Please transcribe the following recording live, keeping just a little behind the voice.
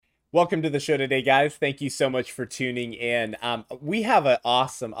Welcome to the show today, guys. Thank you so much for tuning in. We have an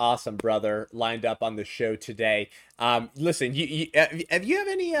awesome brother lined up on the show today. Listen, have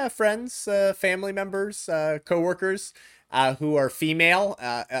any friends, family members, coworkers who are female?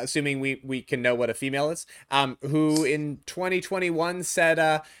 Assuming we can know what a female is. Who in 2021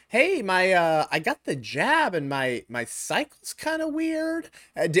 said, "Hey, my I got the jab and my cycle's kind of weird."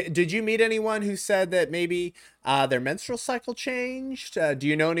 Did you meet anyone who said that maybe their menstrual cycle changed? Do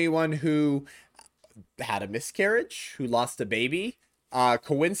you know anyone who had a miscarriage, who lost a baby?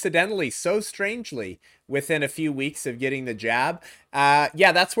 Coincidentally, so strangely, within a few weeks of getting the jab.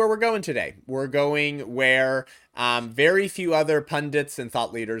 Yeah, that's where we're going today. We're going where very few other pundits and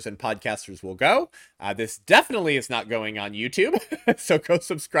thought leaders and podcasters will go. This definitely is not going on YouTube, so go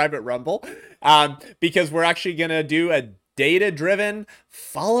subscribe at Rumble, because we're actually going to do a data-driven,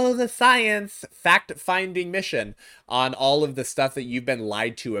 follow the science, fact-finding mission on all of the stuff that you've been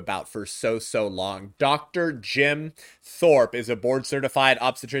lied to about for so long. Dr. Jim Thorp is a board-certified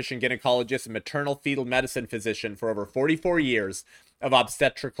obstetrician, gynecologist, and maternal fetal medicine physician for over 44 years of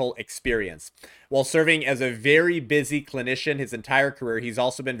obstetrical experience. While serving as a very busy clinician his entire career, he's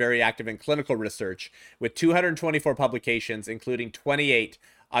also been very active in clinical research with 224 publications, including 28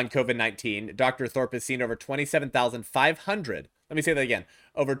 on COVID-19. Dr. Thorp has seen over 27,500, let me say that again,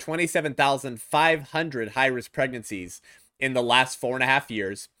 over 27,500 high-risk pregnancies in the last 4.5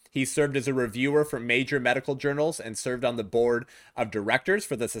 years. He served as a reviewer for major medical journals and served on the board of directors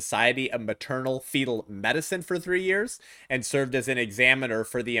for the Society of Maternal Fetal Medicine for 3 years and served as an examiner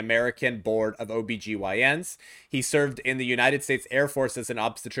for the American Board of OBGYNs. He served in the United States Air Force as an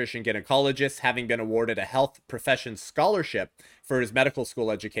obstetrician gynecologist, having been awarded a health profession scholarship for his medical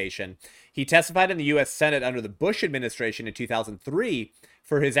school education. He testified in the U.S. Senate under the Bush administration in 2003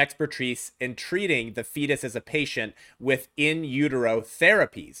 for his expertise in treating the fetus as a patient with in utero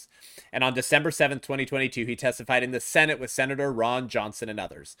therapies. And on December 7th, 2022, he testified in the Senate with Senator Ron Johnson and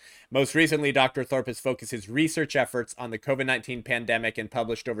others. Most recently, Dr. Thorp has focused his research efforts on the COVID-19 pandemic and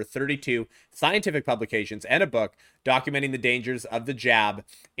published over 32 scientific publications and a book documenting the dangers of the jab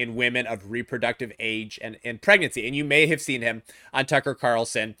in women of reproductive age and in pregnancy. And you may have seen him on Tucker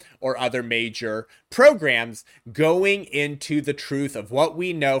Carlson or other major programs going into the truth of what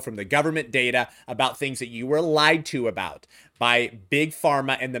we know from the government data about things that you were lied to about by big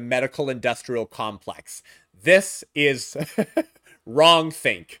pharma and the medical industrial complex. This is wrong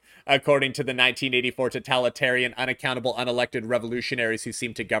think, according to the 1984 totalitarian, unaccountable, unelected revolutionaries who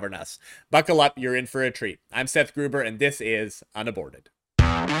seem to govern us. Buckle up, you're in for a treat. I'm Seth Gruber, and this is Unaborted.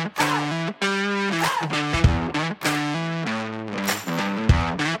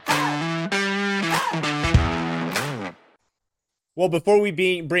 Well, before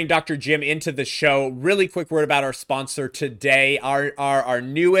we bring Dr. Jim into the show, really quick word about our sponsor today. Our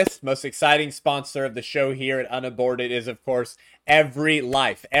newest, most exciting sponsor of the show here at Unaborted is, of course, Every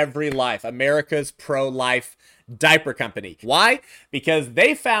Life, America's pro-life diaper company. Why? Because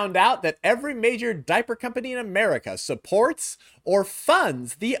they found out that every major diaper company in America supports or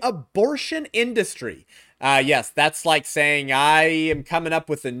funds the abortion industry. Yes, that's like saying I am coming up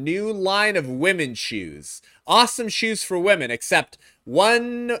with a new line of women's shoes. Awesome shoes for women, except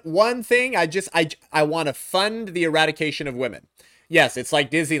one thing, I want to fund the eradication of women. Yes, it's like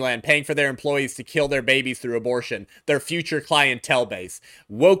Disneyland paying for their employees to kill their babies through abortion, their future clientele base.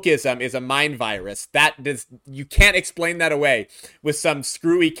 Wokeism is a mind virus. You can't explain that away with some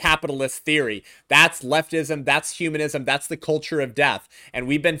screwy capitalist theory. That's leftism, that's humanism, that's the culture of death. And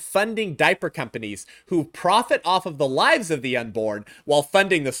we've been funding diaper companies who profit off of the lives of the unborn while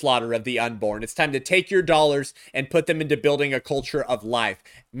funding the slaughter of the unborn. It's time to take your dollars and put them into building a culture of life.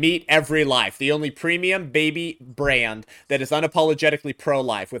 Meet Every Life, the only premium baby brand that is unapologetically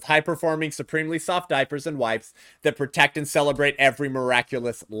pro-life, with high-performing, supremely soft diapers and wipes that protect and celebrate every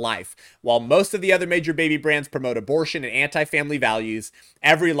miraculous life. While most of the other major baby brands promote abortion and anti-family values,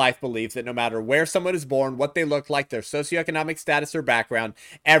 Every Life believes that no matter where someone is born, what they look like, their socioeconomic status or background,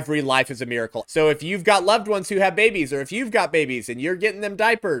 every life is a miracle. So if you've got loved ones who have babies, or if you've got babies and you're getting them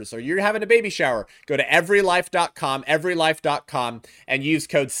diapers, or you're having a baby shower, go to everylife.com, and use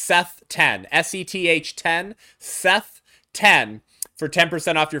code SETH10, SETH10, SETH10 for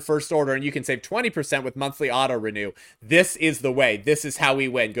 10% off your first order, and you can save 20% with monthly auto renew. This is the way. This is how we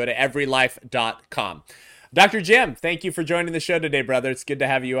win. Go to everylife.com. Dr. Jim, thank you for joining the show today, brother. It's good to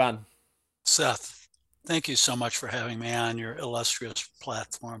have you on. Seth, thank you so much for having me on your illustrious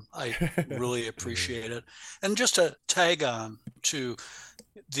platform. I really appreciate it. And just to tag on to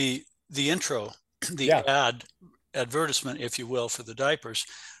the intro, the advertisement, if you will, for the diapers,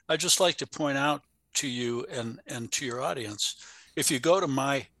 I'd just like to point out to you and to your audience, if you go to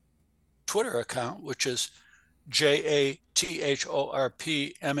my Twitter account, which is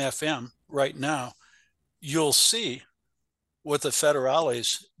JATHORPMFM right now, you'll see what the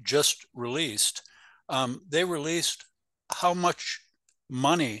federales just released. They released how much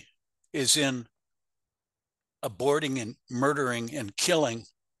money is in aborting and murdering and killing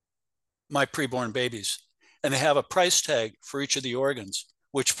my preborn babies. And they have a price tag for each of the organs,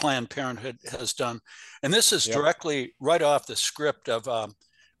 which Planned Parenthood has done. And this is Yep. directly right off the script of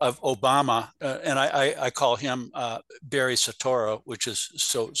Obama, and I call him Barry Soetoro, which is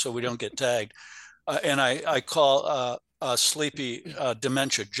so we don't get tagged. And I call Sleepy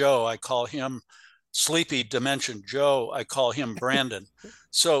Dementia Joe. I call him Sleepy Dementia Joe. I call him Brandon.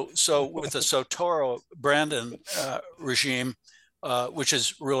 So with the Soetoro Brandon regime, which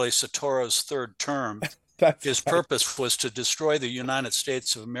is really Soetoro's third term, That's his funny. purpose was to destroy the United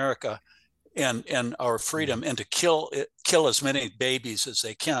States of America and our freedom, and to kill as many babies as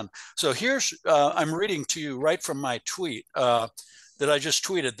they can. So here's I'm reading to you right from my tweet that I just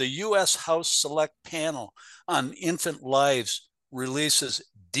tweeted. The U.S. House Select Panel on Infant Lives releases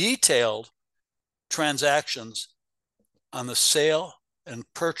detailed transactions on the sale and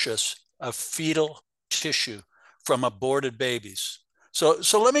purchase of fetal tissue from aborted babies. So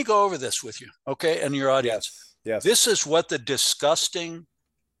let me go over this with you, okay, and your audience. Yes. Yes. This is what the disgusting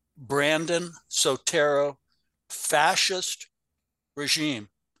Brandon Soetoro fascist regime,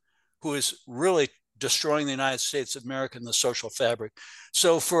 who is really destroying the United States of America and the social fabric.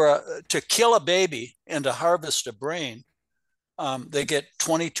 So to kill a baby and to harvest a brain, they get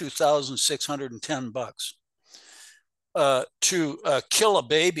 $22,610. To kill a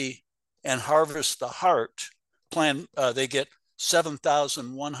baby and harvest the heart, they get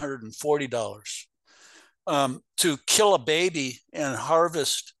 $7,140. To kill a baby and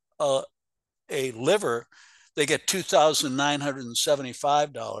harvest a liver, they get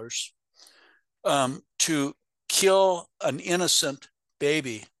 $2,975. To kill an innocent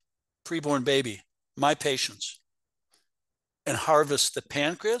baby, preborn baby, my patients, and harvest the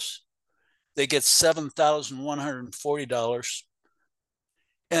pancreas, they get $7,140.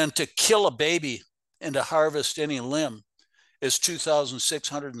 And to kill a baby and to harvest any limb is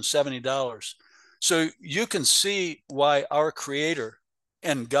 $2,670. So you can see why our Creator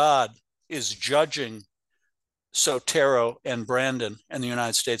and God is judging Soetoro and Brandon and the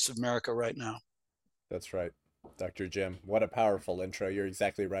United States of America right now. That's right. Dr. Jim, what a powerful intro. You're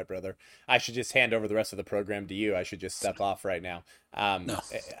exactly right, brother. I should just hand over the rest of the program to you. I should just step off right now. No.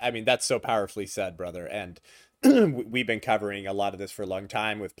 I mean, that's so powerfully said, brother. And we've been covering a lot of this for a long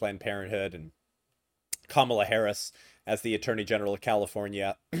time with Planned Parenthood and Kamala Harris as the Attorney General of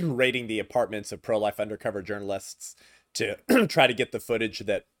California, raiding the apartments of pro-life undercover journalists to try to get the footage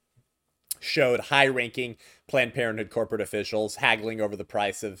that showed high-ranking Planned Parenthood corporate officials haggling over the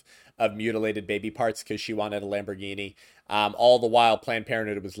price of mutilated baby parts because she wanted a Lamborghini. All the while, Planned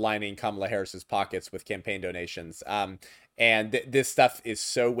Parenthood was lining Kamala Harris's pockets with campaign donations. And this stuff is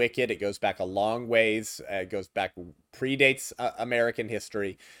so wicked. It goes back a long ways. It goes back, predates American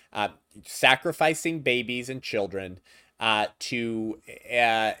history. Sacrificing babies and children to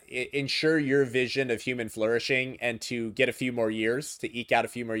ensure your vision of human flourishing and to get a few more years, to eke out a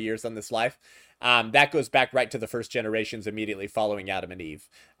few more years on this life. That goes back right to the first generations immediately following Adam and Eve.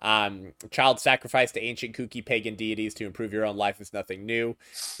 Child sacrifice to ancient kooky pagan deities to improve your own life is nothing new,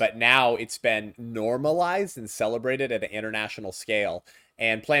 but now it's been normalized and celebrated at an international scale.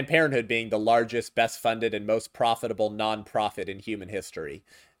 And Planned Parenthood being the largest, best funded, and most profitable nonprofit in human history.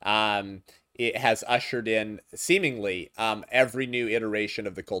 It has ushered in seemingly every new iteration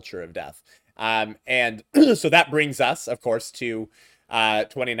of the culture of death. And so that brings us, of course, to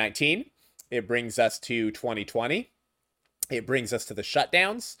 2019. It brings us to 2020. It brings us to the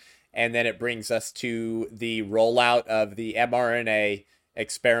shutdowns. And then it brings us to the rollout of the mRNA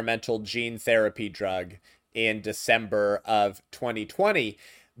experimental gene therapy drug in December of 2020.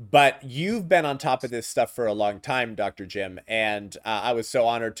 But you've been on top of this stuff for a long time, Dr. Jim, and I was so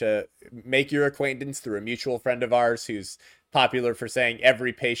honored to make your acquaintance through a mutual friend of ours who's popular for saying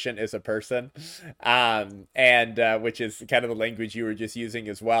every patient is a person, and which is kind of the language you were just using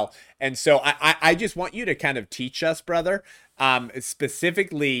as well. And so I just want you to kind of teach us, brother.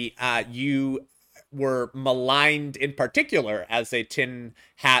 Specifically, you were maligned in particular as a tin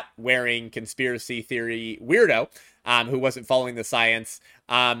hat wearing conspiracy theory weirdo who wasn't following the science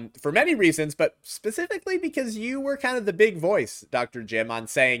for many reasons, but specifically because you were kind of the big voice, Dr. Jim, on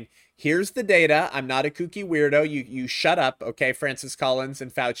saying, here's the data. I'm not a kooky weirdo. You shut up, okay, Francis Collins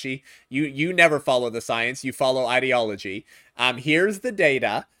and Fauci. You never follow the science. You follow ideology. Here's the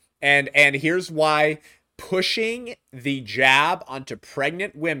data, and here's why pushing the jab onto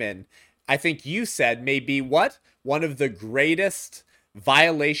pregnant women I think you said may be what? One of the greatest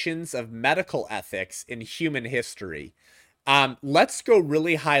violations of medical ethics in human history. Let's go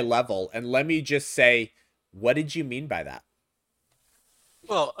really high level and let me just say, what did you mean by that?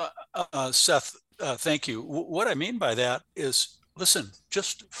 Well, Seth, thank you. What I mean by that is, listen,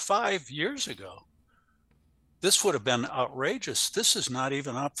 just 5 years ago, this would have been outrageous. This is not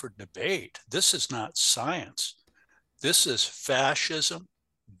even up for debate. This is not science. This is fascism,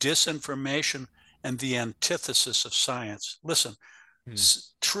 disinformation, and the antithesis of science. Listen, Hmm.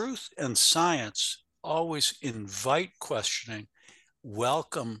 truth and science always invite questioning,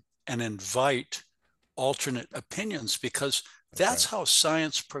 welcome, and invite alternate opinions, because That's that's right. how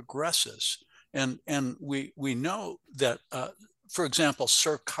science progresses. And we know that, for example,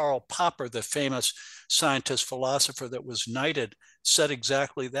 Sir Karl Popper, the famous scientist philosopher that was knighted, said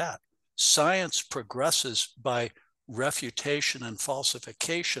exactly that. Science progresses by refutation and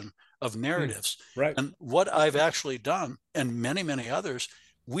falsification of Hmm. narratives. Right. And what I've actually done, and many, many others,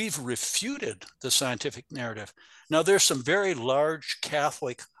 we've refuted the scientific narrative. Now, there's some very large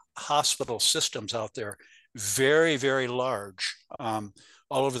Catholic hospital systems out there, very, very large, all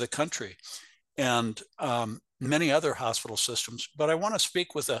over the country, and many other hospital systems. But I want to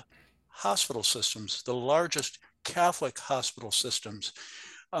speak with the hospital systems, the largest Catholic hospital systems.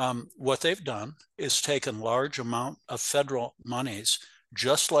 What they've done is taken large amount of federal monies,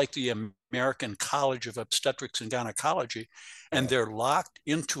 just like the American College of Obstetrics and Gynecology, and Right. they're locked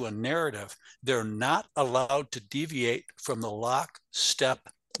into a narrative. They're not allowed to deviate from the lockstep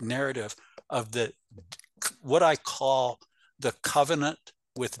narrative of the what I call the covenant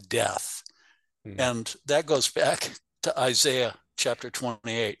with death. Hmm. And that goes back to Isaiah chapter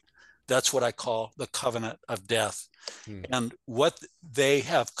 28. That's what I call the covenant of death. Hmm. And what they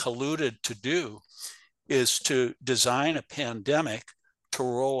have colluded to do is to design a pandemic to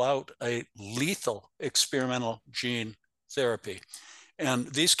roll out a lethal experimental gene therapy.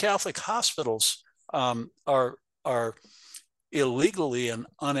 And these Catholic hospitals are illegally and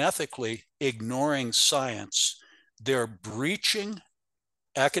unethically ignoring science. They're breaching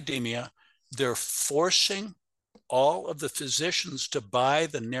academia. They're forcing all of the physicians to buy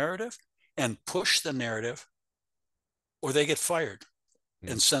the narrative and push the narrative, or they get fired Hmm.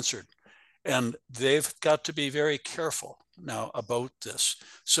 and censored. And they've got to be very careful now about this.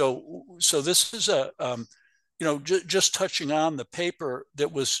 So this is just touching on the paper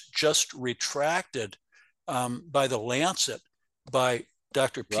that was just retracted by the Lancet by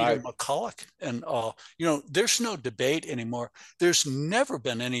Dr. Peter Right. McCulloch and all. There's no debate anymore. There's never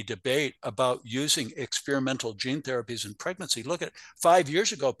been any debate about using experimental gene therapies in pregnancy. Look at 5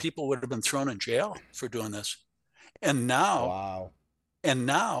 years ago, people would have been thrown in jail for doing this. And now, Wow. and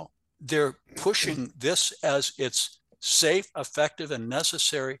now they're pushing this as it's safe, effective, and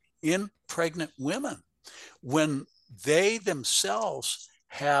necessary in pregnant women, when they themselves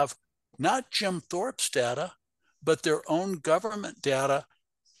have not Jim Thorp's data, but their own government data.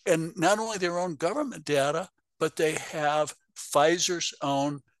 And not only their own government data, but they have Pfizer's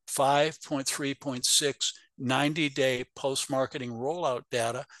own 5.3.6 90-day post-marketing rollout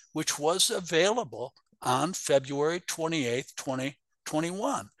data, which was available on February 28th,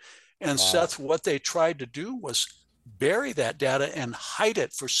 2021. And Wow. Seth, what they tried to do was bury that data and hide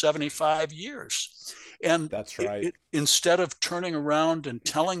it for 75 years. And That's right. instead of turning around and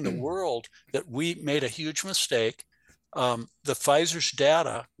telling the world that we made a huge mistake, the Pfizer's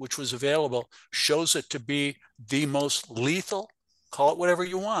data, which was available, shows it to be the most lethal, call it whatever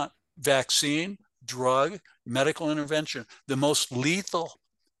you want, vaccine, drug, medical intervention, the most lethal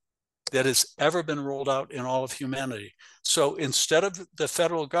that has ever been rolled out in all of humanity. So instead of the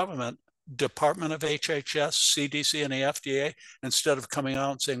federal government, Department of HHS, CDC, and the FDA, instead of coming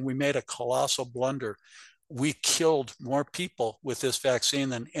out and saying we made a colossal blunder, we killed more people with this vaccine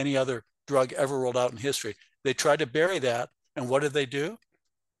than any other drug ever rolled out in history. They tried to bury that, and what did they do?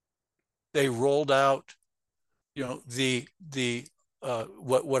 They rolled out, the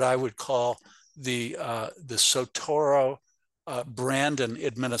what I would call the Sotoro Brandon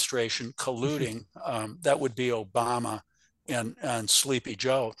administration colluding. That would be Obama and Sleepy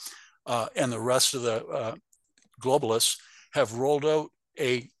Joe, and the rest of the globalists have rolled out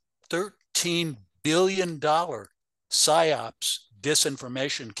a $13 billion psyops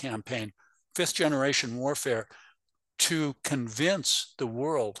disinformation campaign, fifth generation warfare, to convince the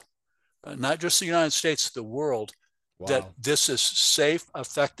world, not just the United States, the world, that Wow. this is safe,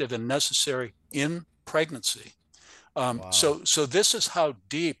 effective, and necessary in pregnancy. Wow. So this is how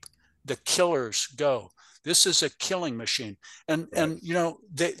deep the killers go. This is a killing machine, and Right. and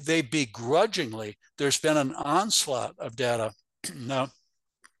they begrudgingly. There's been an onslaught of data. Now,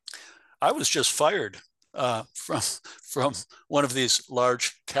 I was just fired from one of these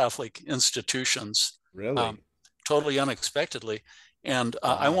large Catholic institutions, um, Really? totally unexpectedly. And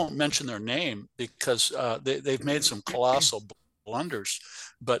I Wow. won't mention their name because they've made some colossal blunders.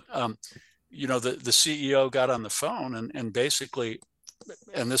 But the CEO got on the phone and basically,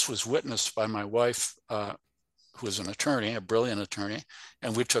 and this was witnessed by my wife, who was an attorney, a brilliant attorney,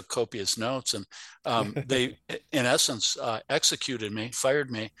 and we took copious notes. And they, in essence, executed me,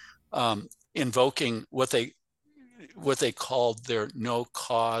 fired me, invoking what they called their no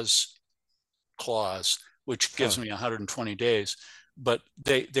cause clause, which Huh. gives me 120 days. But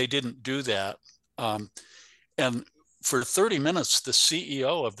they didn't do that. And for 30 minutes, the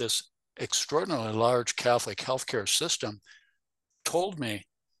CEO of this extraordinarily large Catholic healthcare system told me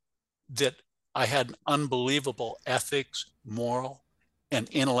that I had unbelievable ethics, moral, and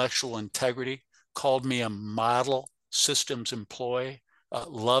intellectual integrity, called me a model systems employee,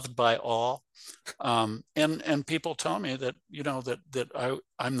 loved by all. And people tell me that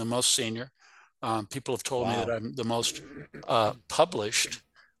I'm the most senior. People have told me that Wow. I'm the most published,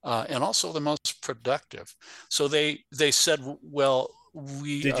 and also the most productive. So they said, well,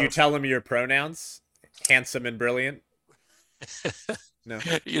 we Did you are tell him your pronouns? Handsome and brilliant? No.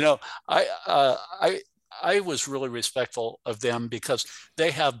 you know, I was really respectful of them because they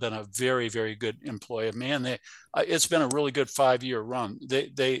have been a very, very good employee of me, and it's been a really good 5-year run.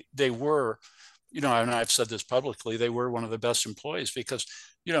 They were, and I've said this publicly, they were one of the best employees because,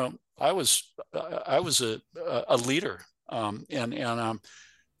 I was a leader, and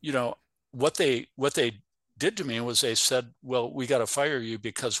you know what they did to me was they said, well, we got to fire you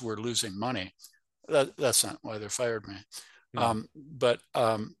because we're losing money. That's not why they fired me. Hmm. But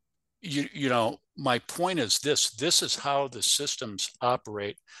my point is this is how the systems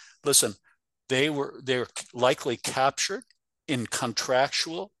operate. Listen, they're likely captured in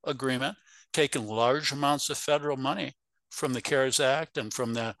contractual agreement, taking large amounts of federal money from the CARES Act and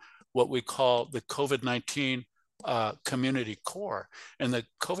from the what we call the COVID-19 community core. And the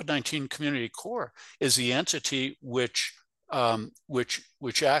COVID-19 community core is the entity which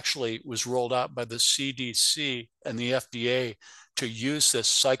actually was rolled out by the CDC and the FDA to use this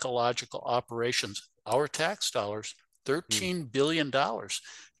psychological operations, our tax dollars, Hmm. $13 billion,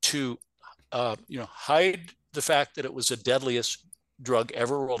 to hide the fact that it was the deadliest drug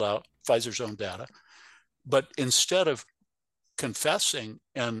ever rolled out, Pfizer's own data. But instead of confessing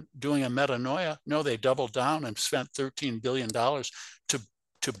and doing a metanoia, no, they doubled down and spent $13 billion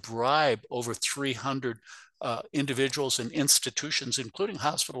to bribe over 300 individuals and institutions, including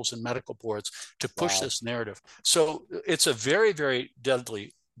hospitals and medical boards, to push Wow. this narrative. So it's a very, very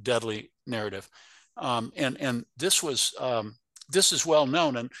deadly narrative, and this is well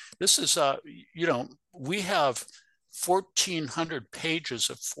known, and this is we have 1,400 pages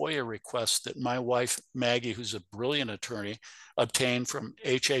of FOIA requests that my wife, Maggie, who's a brilliant attorney, obtained from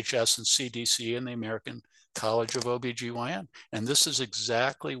HHS and CDC and the American College of OBGYN. And this is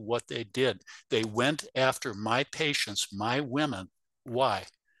exactly what they did. They went after my patients, my women. Why?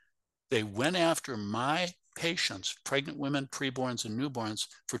 They went after my patients, pregnant women, preborns, and newborns,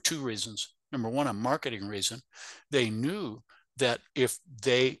 for two reasons. Number one, a marketing reason. They knew that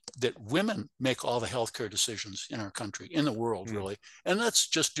that women make all the healthcare decisions in our country, in the world, Hmm. really, and that's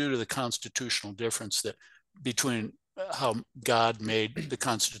just due to the constitutional difference that between how God made the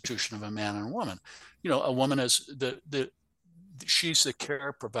constitution of a man and a woman. A woman is she's the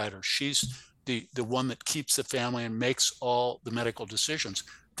care provider. She's the one that keeps the family and makes all the medical decisions.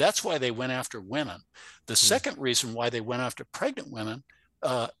 That's why they went after women. The Hmm. second reason why they went after pregnant women,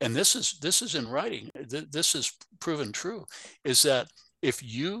 and this is in writing, this is proven true, is that if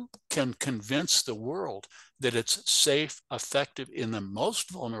you can convince the world that it's safe, effective in the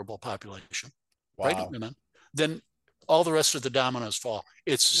most vulnerable population, pregnant Wow. women, then all the rest of the dominoes fall.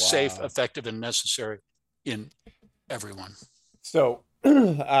 It's safe, Wow. effective, and necessary in everyone. So,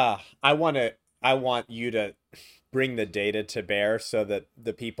 I want you to bring the data to bear so that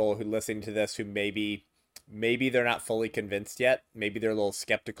the people who listen to this who maybe they're not fully convinced yet, maybe they're a little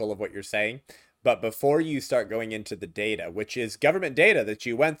skeptical of what you're saying. But before you start going into the data, which is government data that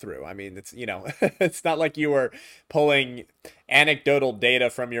you went through, I mean, it's, it's not like you were pulling anecdotal data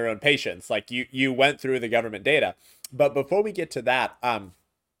from your own patients. Like you went through the government data. But before we get to that,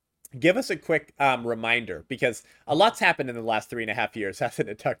 give us a quick reminder, because a lot's happened in the last 3.5 years, hasn't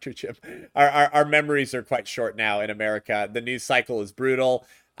it, Dr. Jim? Our memories are quite short now in America. The news cycle is brutal.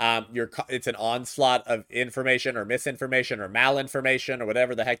 It's an onslaught of information or misinformation or malinformation or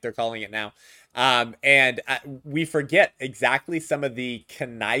whatever the heck they're calling it now. And we forget exactly some of the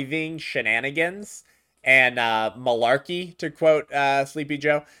conniving shenanigans and malarkey, to quote Sleepy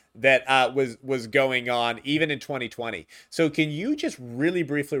Joe, that was going on even in 2020. So can you just really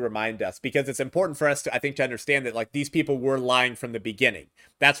briefly remind us, because it's important for us to, I think, to understand that like these people were lying from the beginning.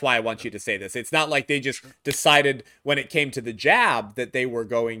 That's why I want you to say this. It's not like they just Sure. decided when it came to the jab that they were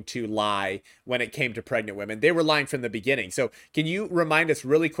going to lie when it came to pregnant women. They were lying from the beginning. So can you remind us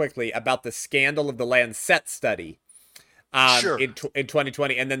really quickly about the scandal of the Lancet study Sure. in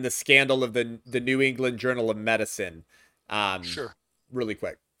 2020, and then the scandal of the New England Journal of Medicine, um, Sure. really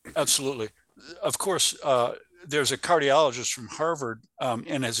quick. Absolutely. Of course, there's a cardiologist from Harvard,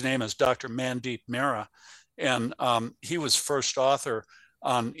 and his name is Dr. Mandeep Mehra, and he was first author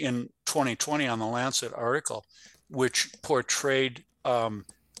on in 2020 on the Lancet article, which portrayed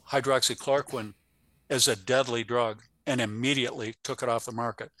hydroxychloroquine as a deadly drug and immediately took it off the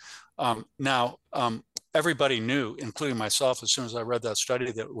market. Now, everybody knew, including myself, as soon as I read that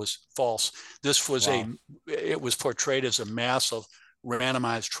study, that it was false. This was Wow. it was portrayed as a massive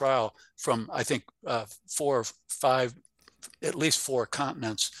randomized trial from, I think, 4 or 5, at least 4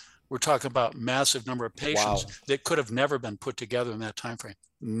 continents. We're talking about massive number of patients Wow. that could have never been put together in that time frame.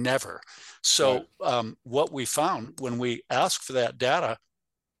 Never. Right. So what we found when we asked for that data,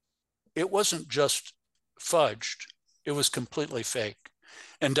 it wasn't just fudged, it was completely fake.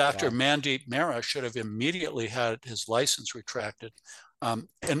 And Dr. Wow. Mandeep Mehra should have immediately had his license retracted.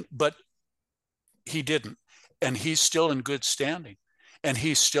 But he didn't. And he's still in good standing. And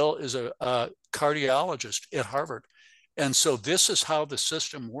he still is a cardiologist at Harvard. And so this is how the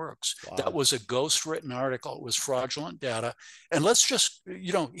system works. That Wow. was a ghost written article. It was fraudulent data. And let's just,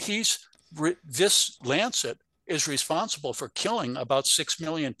 this Lancet is responsible for killing about 6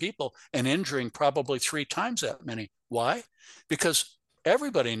 million people and injuring probably 3 times that many. Why? Because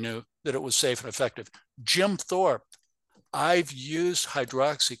everybody knew that it was safe and effective. Jim Thorp, I've used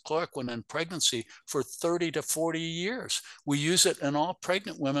hydroxychloroquine in pregnancy for 30 to 40 years. We use it in all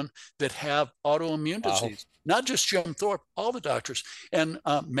pregnant women that have autoimmune Wow. disease, not just Jim Thorpe, all the doctors. And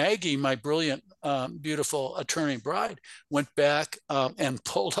Maggie, my brilliant, beautiful attorney bride, went back and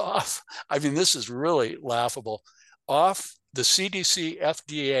pulled off. I mean, this is really laughable. Off the CDC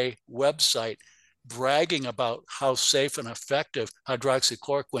FDA website, bragging about how safe and effective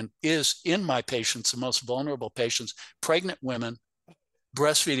hydroxychloroquine is in my patients, the most vulnerable patients, pregnant women,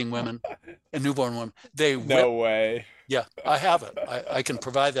 breastfeeding women, and newborn women. They No ripped. way. Yeah, I have it. I can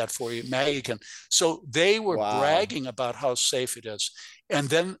provide that for you. Maggie can. So they were Wow. bragging about how safe it is. And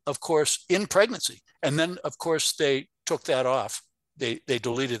then, of course, in pregnancy. And then, of course, they took that off. They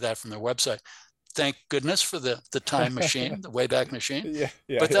deleted that from their website. Thank goodness for the time machine, the Wayback Machine. Yeah.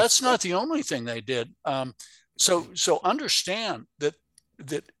 Yeah. But that's not the only thing they did. So understand that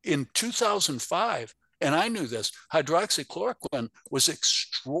in 2005, and I knew this, hydroxychloroquine was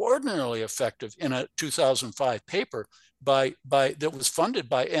extraordinarily effective in a 2005 paper that was funded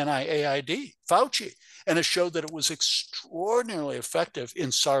by NIAID, Fauci, and it showed that it was extraordinarily effective in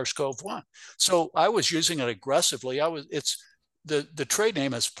SARS-CoV-1. So I was using it aggressively. The trade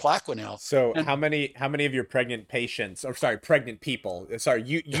name is Plaquenil, So and how many of your pregnant patients, or sorry, pregnant people, sorry,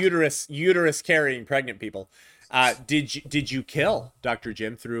 uterus carrying pregnant people, did you kill, Dr.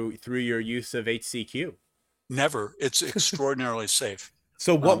 Jim, through your use of HCQ? never. It's extraordinarily safe.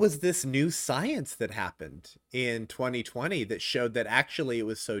 So what Um, was this new science that happened in 2020 that showed that actually it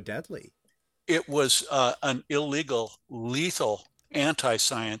was so deadly? it was an illegal, lethal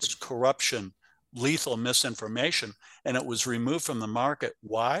anti-science corruption, lethal misinformation, and it was removed from the market.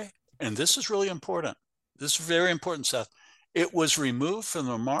 Why? And this is really important. This is very important, Seth. It was removed from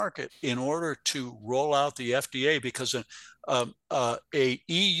the market in order to roll out the FDA because a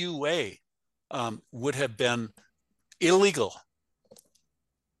EUA would have been illegal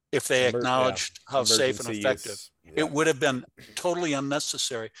if they Yeah, acknowledged how safe and emergency effective. use. It Yeah. would have been totally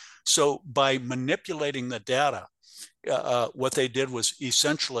unnecessary. So by manipulating the data, what they did was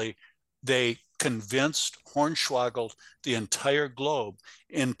essentially they convinced, hornswoggled the entire globe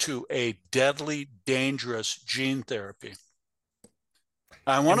into a deadly, dangerous gene therapy.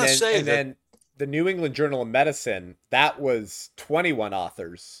 I want to say And that, then the New England Journal of Medicine, that was 21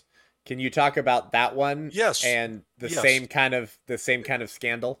 authors. Can you talk about that one yes, and yes, the same kind of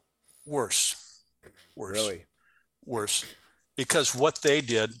scandal? worse, worse, Really? worse. Because what they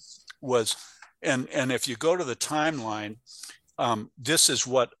did was, and if you go to the timeline, this is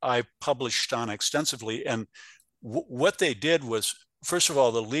what I published on extensively. And what they did was, first of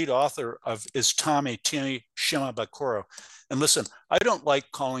all, the lead author of is Tommy T. Shimabukuro. And listen, I don't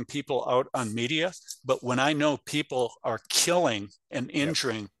like calling people out on media, but when I know people are killing and Yep.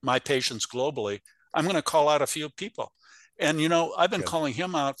 injuring my patients globally, I'm going to call out a few people. And, I've been Good. calling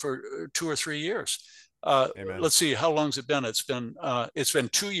him out for 2 or 3 years. Amen. Let's see, how long's it been? It's been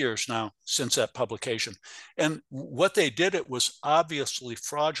 2 years now since that publication. And what they did, it was obviously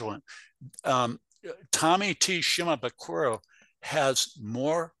fraudulent. Um, Tommy T. Shimabukuro has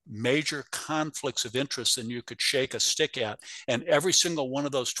more major conflicts of interest than you could shake a stick at. And every single one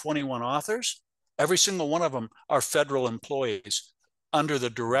of those 21 authors, every single one of them are federal employees under the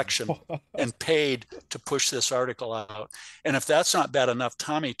direction and paid to push this article out. And if that's not bad enough,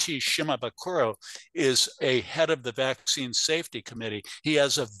 Tommy T. Shimabukuro is a head of the Vaccine Safety Committee. He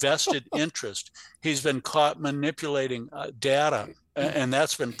has a vested interest. He's been caught manipulating data, and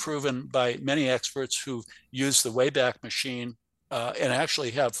that's been proven by many experts who use the Wayback Machine and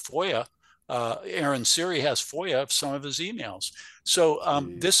actually have FOIA. Aaron Siri has FOIA of some of his emails. So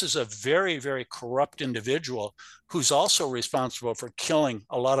this is a very, very corrupt individual who's also responsible for killing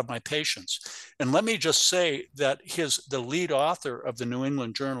a lot of my patients. And let me just say that the lead author of the New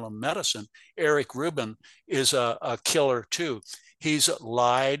England Journal of Medicine, Eric Rubin, is a killer too. He's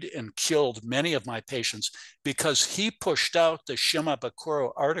lied and killed many of my patients because he pushed out the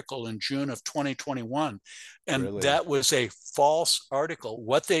Shimabukuro article in June of 2021. And Really? that was a false article.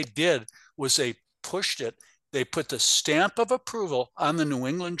 What they did was they pushed it. They put the stamp of approval on the New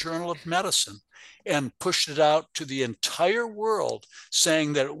England Journal of Medicine and pushed it out to the entire world,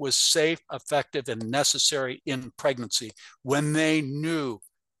 saying that it was safe, effective, and necessary in pregnancy, when they knew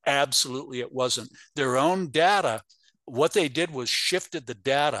absolutely it wasn't. Their own data, what they did was shifted the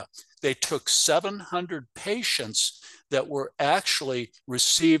data. They took 700 patients that were actually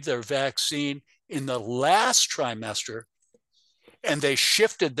received their vaccine in the last trimester, and they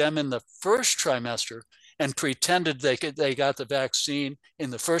shifted them in the first trimester and pretended they got the vaccine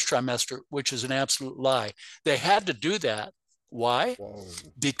in the first trimester, which is an absolute lie. They had to do that. Why? Whoa.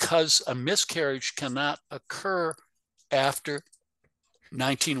 Because a miscarriage cannot occur after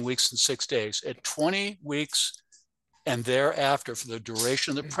 19 weeks and 6 days. At 20 weeks and thereafter, for the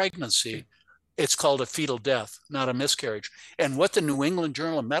duration of the pregnancy, it's called a fetal death, not a miscarriage. And what the New England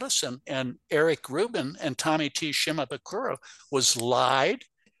Journal of Medicine and Eric Rubin and Tommy T. Shimabukuro was lied.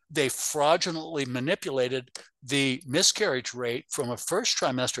 They fraudulently manipulated the miscarriage rate from a first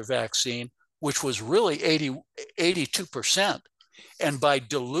trimester vaccine, which was really 82%. And by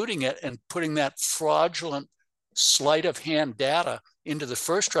diluting it and putting that fraudulent sleight of hand data into the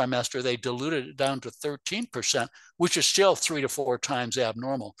first trimester, they diluted it down to 13%, which is still 3 to 4 times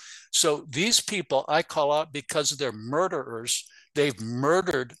abnormal. So these people I call out because they're murderers. They've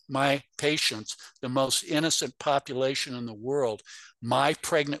murdered my patients, the most innocent population in the world, my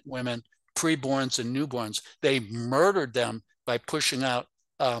pregnant women, preborns and newborns. They murdered them by pushing out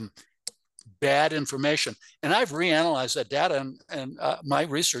bad information. And I've reanalyzed that data, and my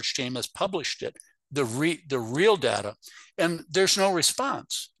research team has published it, the real data, and there's no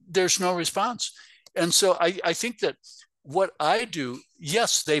response. There's no response. And so I think that what I do,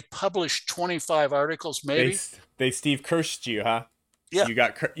 yes, they published 25 articles, maybe. They Steve cursed you, huh? Yeah. You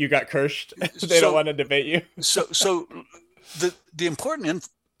got cursed. They don't want to debate you. So the important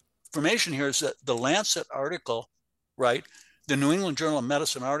information here is that the Lancet article, right? The New England Journal of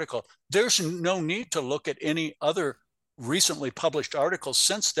Medicine article, there's no need to look at any other recently published articles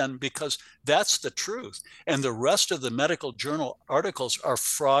since then, because that's the truth. And the rest of the medical journal articles are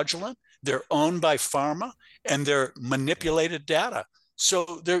fraudulent. They're owned by pharma, and they're manipulated data.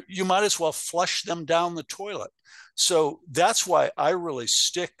 So you might as well flush them down the toilet. So that's why I really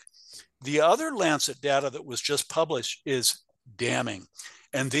stick. The other Lancet data that was just published is damning.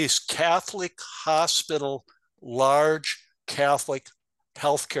 And these Catholic hospital, large Catholic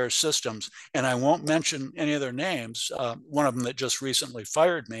healthcare systems, and I won't mention any of their names, one of them that just recently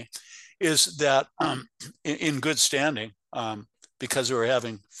fired me, is that in good standing, because they were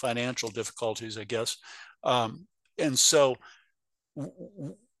having financial difficulties, I guess. And so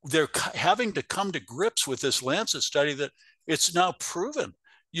they're having to come to grips with this Lancet study that it's now proven.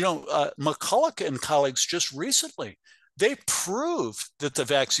 McCulloch and colleagues just recently, they proved that the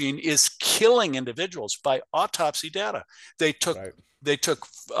vaccine is killing individuals by autopsy data. They took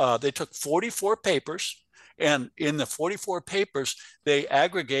 44 papers, and in the 44 papers, they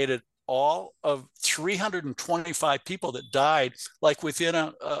aggregated all of 325 people that died like within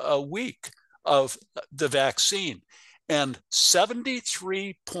a week of the vaccine. And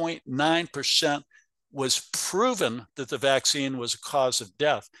 73.9% was proven that the vaccine was a cause of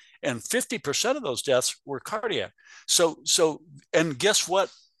death. And 50% of those deaths were cardiac. And guess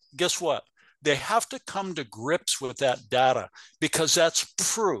what? They have to come to grips with that data, because that's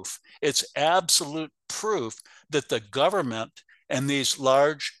proof. It's absolute proof that the government and these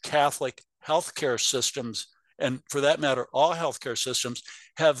large Catholic healthcare systems, and for that matter, all healthcare systems,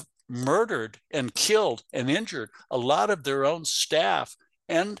 have murdered and killed and injured a lot of their own staff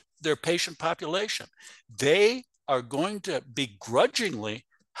and their patient population. They are going to begrudgingly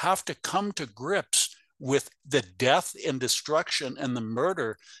have to come to grips with the death and destruction and the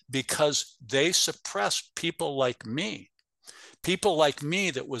murder because they suppressed people like me. People like me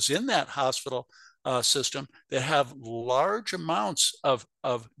that was in that hospital system that have large amounts of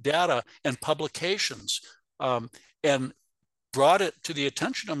data and publications, and brought it to the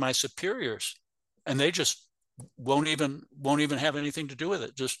attention of my superiors, and they just won't even have anything to do with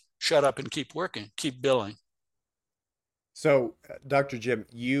it. Just shut up and keep working, keep billing. So, Dr. Jim,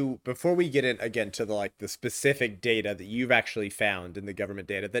 you before we get in again to the specific data that you've actually found in the government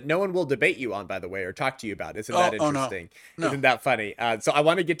data that no one will debate you on, by the way, or talk to you about. Isn't that Oh no, interesting? no. Isn't that funny? So I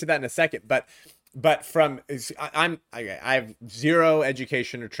want to get to that in a second, but I have zero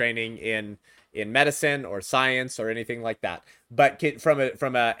education or training in medicine or science or anything like that. But from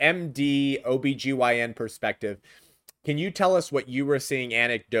a MD OBGYN perspective, can you tell us what you were seeing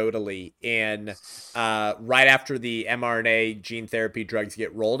anecdotally in right after the mRNA gene therapy drugs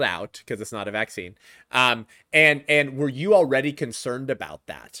get rolled out because it's not a vaccine? And were you already concerned about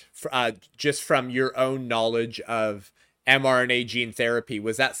that just from your own knowledge of mRNA gene therapy?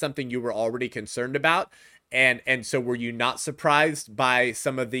 Was that something you were already concerned about? And so were you not surprised by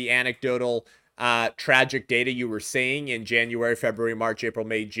some of the anecdotal tragic data you were seeing in January, February, March, April,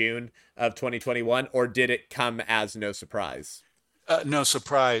 May, June of 2021, or did it come as no surprise? No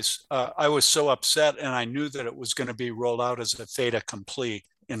surprise. I was so upset, and I knew that it was going to be rolled out as a fait accompli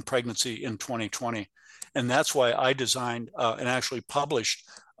in pregnancy in 2020. And that's why I designed and actually published,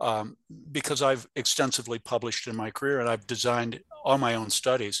 because I've extensively published in my career and I've designed all my own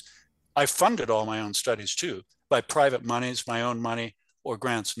studies. I funded all my own studies too, by private monies, my own money, or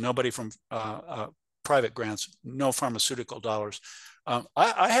grants. Nobody from private grants, no pharmaceutical dollars.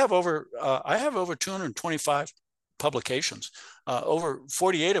 I have over 225 publications, over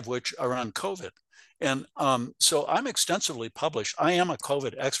 48 of which are on COVID. And so I'm extensively published. I am a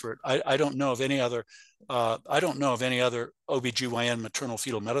COVID expert. I don't know of any other OBGYN maternal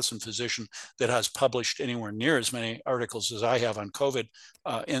fetal medicine physician that has published anywhere near as many articles as I have on COVID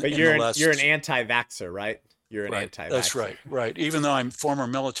But in the you're an last. anti-vaxxer, right? You're an Right. That's anti-vaxxer. right. Right. Even though I'm former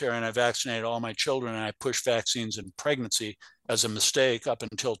military and I vaccinated all my children and I pushed vaccines in pregnancy as a mistake up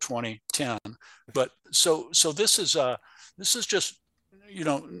until 2010. But so this is just,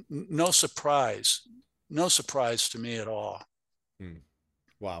 no surprise, no surprise to me at all. Hmm.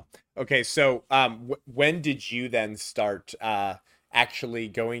 Wow. Okay, so when did you then start actually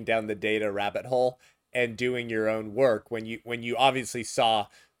going down the data rabbit hole and doing your own work? When you obviously saw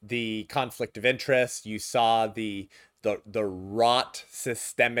the conflict of interest, you saw the rot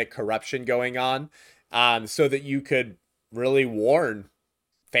systemic corruption going on, so that you could really warn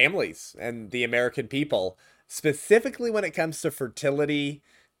families and the American people, specifically when it comes to fertility,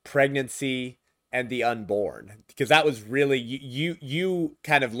 pregnancy, and the unborn, because that was really you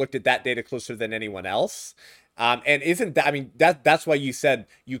kind of looked at that data closer than anyone else. And isn't that, I mean, that's why you said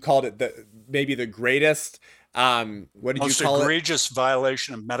you called it the maybe the greatest, what did you Most call it? egregious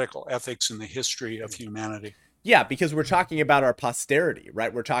violation of medical ethics in the history of humanity. Yeah, because we're talking about our posterity,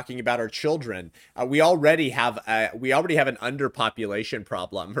 right? We're talking about our children. We already have an underpopulation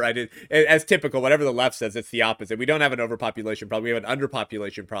problem, right? As typical, whatever the left says, it's the opposite. We don't have an overpopulation problem. We have an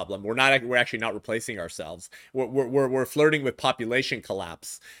underpopulation problem. We're actually not replacing ourselves. We're flirting with population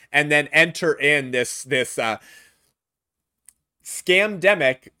collapse, and then enter in this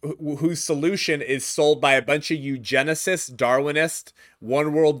scamdemic whose solution is sold by a bunch of eugenicists, Darwinist,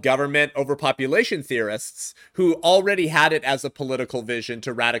 one world government, overpopulation theorists who already had it as a political vision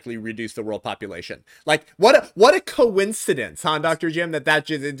to radically reduce the world population. Like what a coincidence, huh, Dr. Jim, that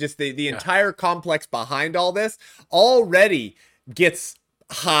just the Yeah. entire complex behind all this already gets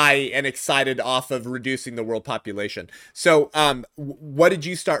high and excited off of reducing the world population. So, what did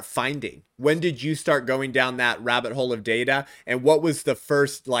you start finding? When did you start going down that rabbit hole of data? And what was the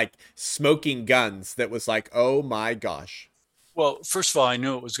first like smoking guns that was like, oh my gosh? Well, first of all, I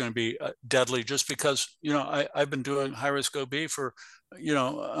knew it was going to be deadly just because, I've been doing high risk OB for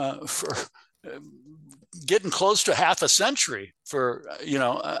uh, getting close to half a century Wow.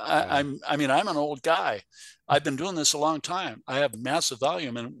 I mean, I'm an old guy. I've been doing this a long time. I have massive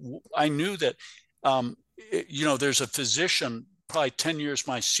volume. And I knew that, there's a physician, probably 10 years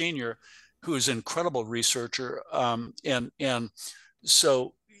my senior, who is an incredible researcher. And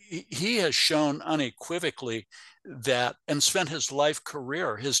so he has shown unequivocally that, and spent his life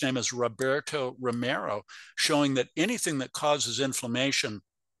career, his name is Roberto Romero, showing that anything that causes inflammation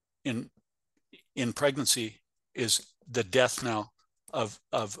in pregnancy is the death knell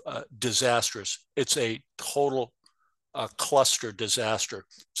disastrous. It's a total cluster disaster.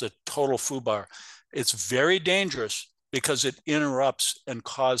 It's a total foobar. It's very dangerous because it interrupts and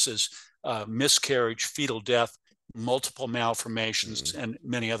causes miscarriage, fetal death, multiple malformations, and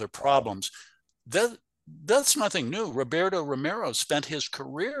many other Wow. problems. That, that's nothing new. Roberto Romero spent his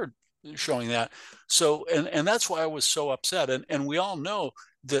career showing that. So, and that's why I was so upset. And we all know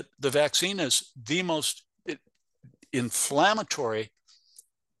that the vaccine is the most inflammatory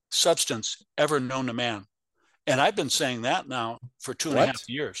substance ever known to man. And I've been saying that now for 2.5 What?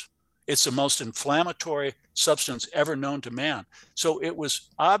 years. It's the most inflammatory substance ever known to man. So it was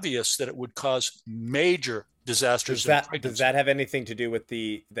obvious that it would cause major disasters in Does pregnancy. that have anything to do with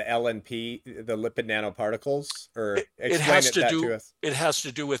the LNP, the lipid nanoparticles, or It explain has it to that do to us? it has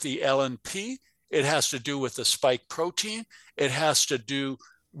to do with the LNP. It has to do with the spike protein. It has to do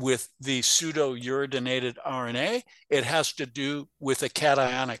with the pseudo-uridinated RNA. It has to do with the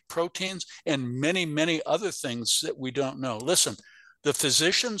cationic proteins and many, many other things that we don't know. Listen, the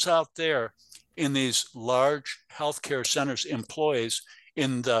physicians out there in these large healthcare centers, employees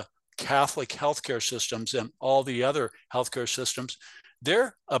in the Catholic healthcare systems and all the other healthcare systems,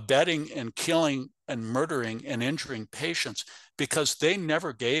 they're abetting and killing and murdering and injuring patients because they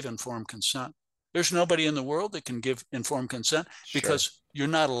never gave informed consent. There's nobody in the world that can give informed consent Sure. because you're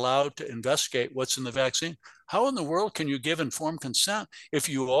not allowed to investigate what's in the vaccine. How in the world can you give informed consent if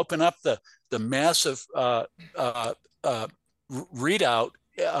you open up the massive uh, uh, readout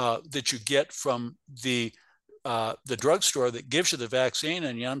that you get from the drugstore that gives you the vaccine,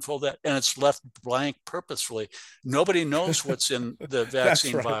 and you unfold that and it's left blank purposefully? Nobody knows what's in the That's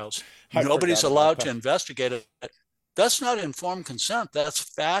vaccine right. vials. I Nobody's forgot about allowed to that. investigate it. That's not informed consent. That's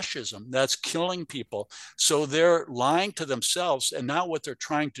fascism. That's killing people. So they're lying to themselves. And now what they're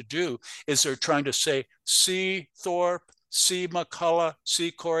trying to do is they're trying to say, see Thorp, see McCullough,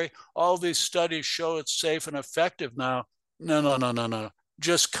 see Corey, all these studies show it's safe and effective now. No, no, no, no, no.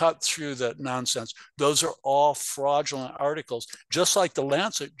 Just cut through the nonsense. Those are all fraudulent articles, just like the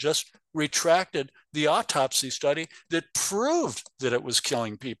Lancet just retracted the autopsy study that proved that it was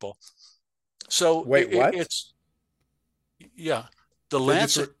killing people. So Wait, what? it's, yeah, the They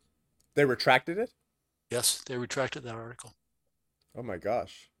just Lancet, they retracted it? yes, they retracted that article. Oh my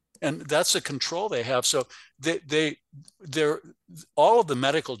gosh. And that's the control they have. So they're all of the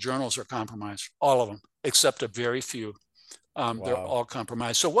medical journals are compromised, all of them, except a very few. They're Wow. all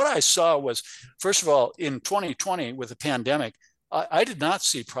compromised. So what I saw was, first of all, in 2020 with the pandemic, I did not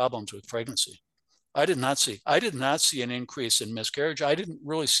see problems with pregnancy. I did not see an increase in miscarriage. I didn't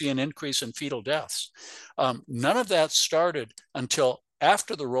really see an increase in fetal deaths. None of that started until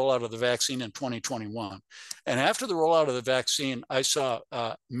after the rollout of the vaccine in 2021. And after the rollout of the vaccine, I saw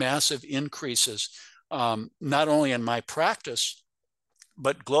massive increases, not only in my practice,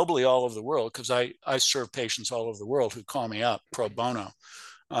 but globally all over the world, because I serve patients all over the world who call me up pro bono.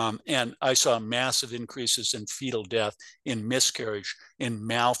 And I saw massive increases in fetal death, in miscarriage, in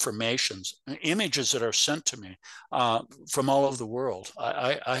malformations, images that are sent to me from all over the world.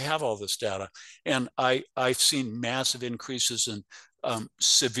 I have all this data. And I've seen massive increases in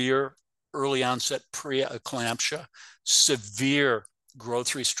severe early onset preeclampsia, severe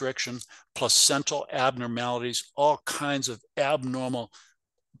growth restriction, placental abnormalities, all kinds of abnormal,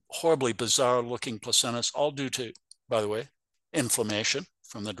 horribly bizarre looking placentas, all due to, by the way, inflammation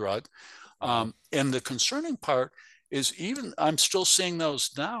from the drug. Wow. And the concerning part is, even I'm still seeing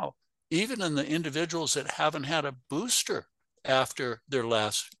those now, even in the individuals that haven't had a booster after their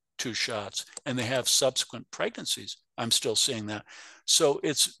last 2 shots and they have subsequent pregnancies. I'm still seeing that. So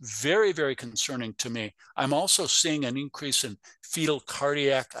it's very, very concerning to me. I'm also seeing an increase in fetal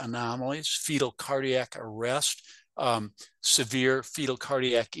cardiac anomalies, fetal cardiac arrest, severe fetal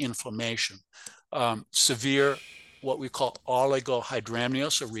cardiac inflammation, severe what we call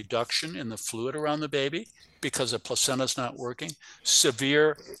oligohydramnios, a reduction in the fluid around the baby because the placenta is not working,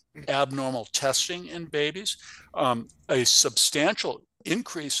 severe abnormal testing in babies, a substantial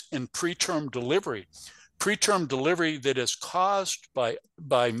increase in preterm delivery that is caused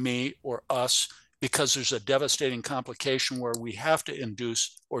by me or us because there's a devastating complication where we have to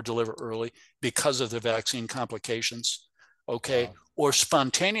induce or deliver early because of the vaccine complications, okay, Wow. or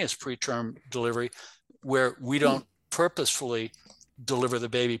spontaneous preterm delivery where we don't purposefully deliver the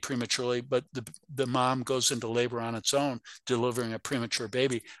baby prematurely, but the mom goes into labor on its own, delivering a premature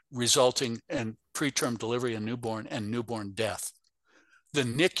baby, resulting in preterm delivery and newborn death. The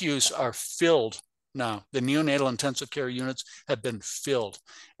NICUs are filled now. The neonatal intensive care units have been filled.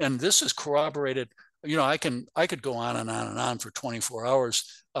 And this is corroborated. I could go on and on and on for 24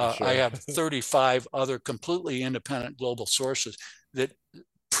 hours. I'm I sure. have 35 other completely independent global sources. that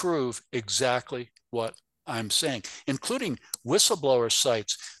prove exactly what I'm saying, including whistleblower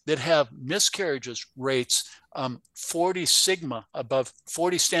sites that have miscarriages rates 40 sigma above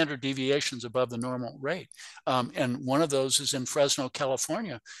 40 standard deviations above the normal rate. And one of those is in Fresno,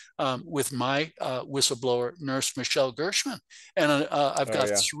 California, with my whistleblower nurse, Michelle Gershman. And I've Oh got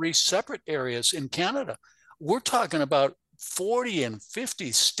yeah. 3 separate areas in Canada. We're talking about 40 and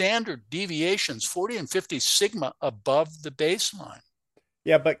 50 standard deviations, 40 and 50 sigma above the baseline.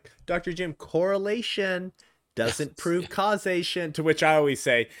 Yeah, but Dr. Jim, correlation doesn't prove causation, to which I always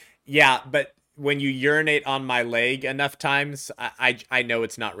say, yeah, but when you urinate on my leg enough times, I know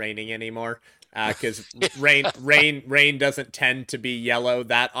it's not raining anymore. Because rain doesn't tend to be yellow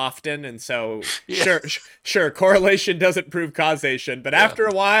that often, and so Yeah, sure, correlation doesn't prove causation, but yeah. after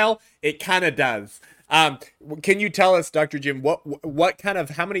a while, it kind of does. Um, can you tell us, Dr. Jim, what kind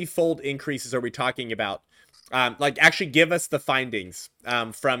of how many fold increases are we talking about? Like actually give us the findings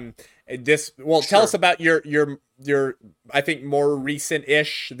from this. Well, tell us Sure. about your I think more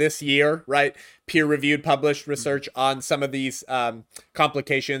recent-ish this year, right? Peer-reviewed, published research on some of these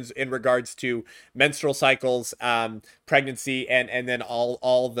complications in regards to menstrual cycles, pregnancy, and then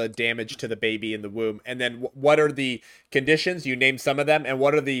all the damage to the baby in the womb. And then what are the conditions? You named some of them, and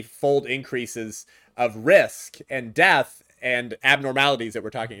what are the fold increases of risk and death and abnormalities that we're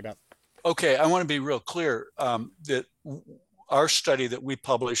talking about? Okay, I want to be real clear that our study that we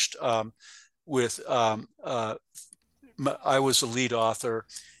published with, I was the lead author,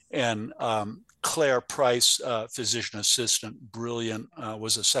 and Claire Price, physician assistant, brilliant,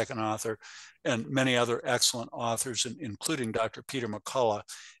 was a second author, and many other excellent authors, including Dr. Peter McCullough.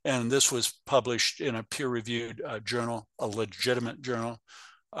 And this was published in a peer-reviewed journal, a legitimate journal.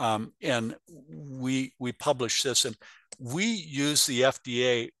 And we published this, and we use the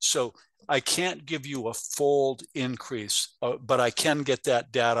FDA. So I can't give you a fold increase, but I can get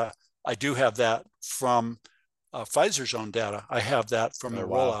that data. I do have that from Pfizer's own data. I have that from Oh the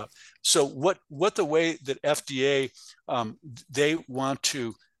wow. rollout. So what the way that FDA, they want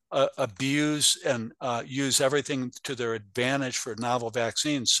to abuse and use everything to their advantage for novel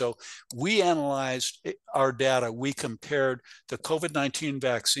vaccines. So we analyzed our data. We compared the COVID-19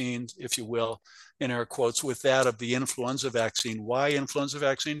 vaccines, if you will, in air quotes, with that of the influenza vaccine. Why influenza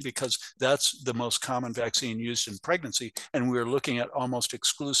vaccine? Because that's the most common vaccine used in pregnancy. And we were looking at almost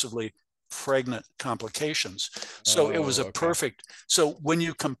exclusively pregnant complications. So it was Oh, a okay. perfect. So when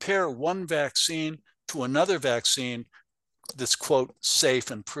you compare one vaccine to another vaccine that's quote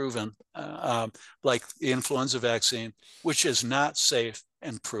safe and proven, like the influenza vaccine, which is not safe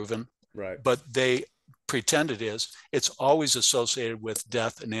and proven, Right. but they pretend it is, it's always associated with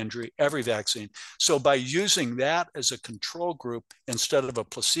death and injury, every vaccine. So by using that as a control group instead of a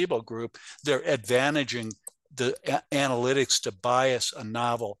placebo group, they're advantaging the analytics to bias a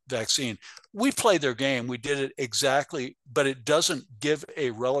novel vaccine. We played their game. We did it exactly, but it doesn't give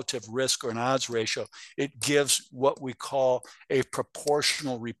a relative risk or an odds ratio. It gives what we call a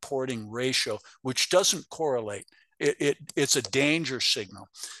proportional reporting ratio, which doesn't correlate. It's a danger signal.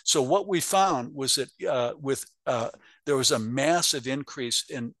 So what we found was that there was a massive increase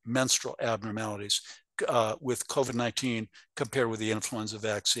in menstrual abnormalities with COVID-19 compared with the influenza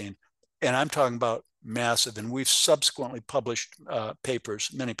vaccine. And I'm talking about massive. And we've subsequently published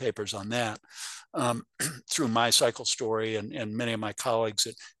many papers on that through My Cycle Story and many of my colleagues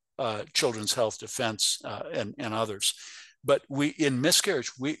at Children's Health Defense and others. But in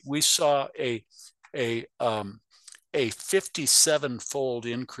miscarriage, we saw a 57-fold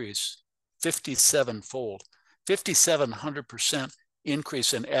increase, 57-fold, 5,700%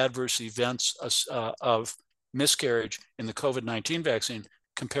 increase in adverse events of miscarriage in the COVID-19 vaccine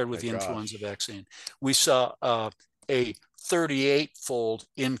compared with My the influenza gosh. vaccine. We saw a 38-fold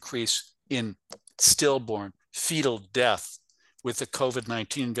increase in stillborn fetal death with the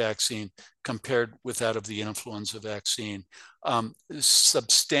COVID-19 vaccine compared with that of the influenza vaccine.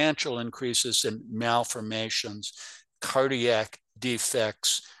 Substantial increases in malformations, cardiac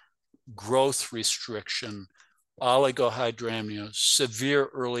defects, growth restriction, oligohydramnios, severe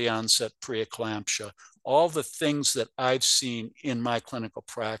early onset preeclampsia, all the things that I've seen in my clinical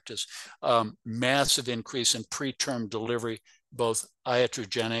practice. Massive increase in preterm delivery, both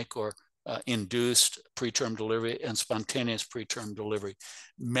iatrogenic or induced preterm delivery and spontaneous preterm delivery.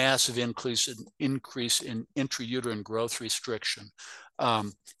 Massive increase in intrauterine growth restriction,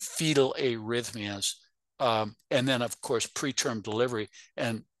 fetal arrhythmias, and then of course preterm delivery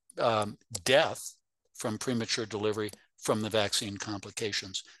and death from premature delivery from the vaccine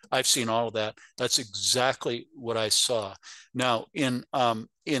complications. I've seen all of that. That's exactly what I saw. Now, in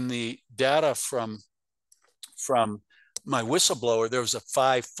the data from my whistleblower, there was a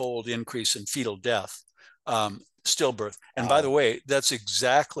 5-fold increase in fetal death, stillbirth. And by the Wow. way, that's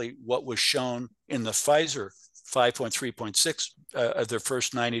exactly what was shown in the Pfizer 5.3.6 of their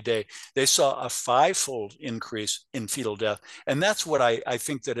first 90-day. They saw a 5-fold increase in fetal death. And that's what I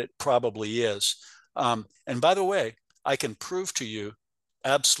think that it probably is. And by the way, I can prove to you,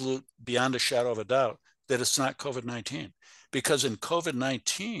 absolute, beyond a shadow of a doubt, that it's not COVID-19. Because in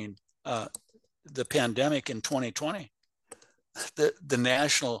COVID-19, the pandemic in 2020, the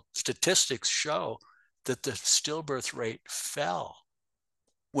national statistics show that the stillbirth rate fell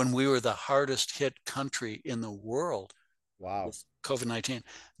when we were the hardest hit country in the world Wow. with COVID-19.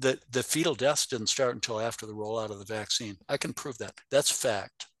 The fetal deaths didn't start until after the rollout of the vaccine. I can prove that. That's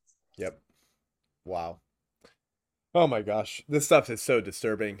fact. Yep. Wow. Oh my gosh. This stuff is so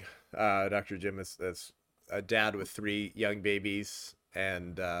disturbing. Dr. Jim is a dad with three young babies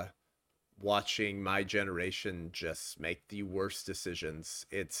and watching my generation just make the worst decisions.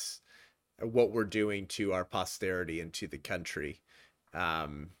 It's what we're doing to our posterity and to the country.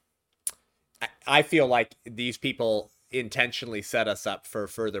 Um, I feel like these people intentionally set us up for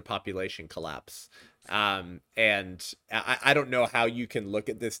further population collapse. And I don't know how you can look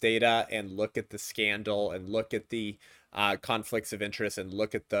at this data and look at the scandal and look at the conflicts of interest and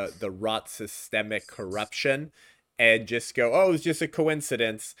look at the rot systemic corruption and just go, oh, it's just a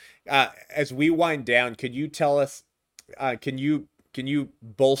coincidence. As we wind down, could you tell us, can you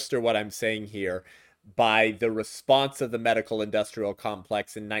bolster what I'm saying here by the response of the medical industrial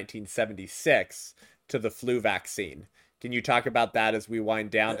complex in 1976 to the flu vaccine? Can you talk about that as we wind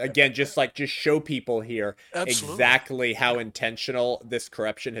down? Again, just show people here Absolutely. exactly how intentional this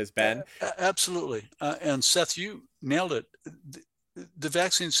corruption has been. Absolutely. And Seth, you nailed it. The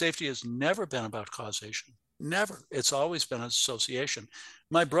vaccine safety has never been about causation. Never. It's always been association.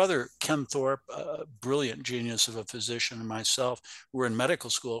 My brother, Ken Thorp, a brilliant genius of a physician, and myself were in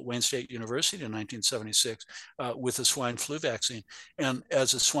medical school at Wayne State University in 1976 with the swine flu vaccine. And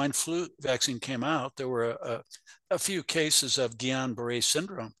as the swine flu vaccine came out, there were a few cases of Guillain-Barré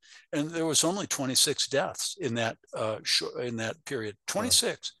syndrome, and there was only 26 deaths in that period. Huh.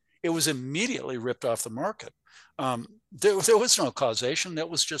 26. It was immediately ripped off the market. There was no causation. That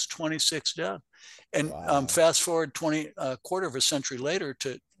was just 26 dead. And Wow. fast forward quarter of a century later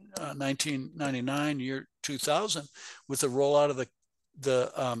to 1999, year 2000, with the rollout of the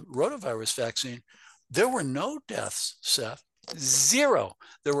rotavirus vaccine, there were no deaths, Seth. Zero.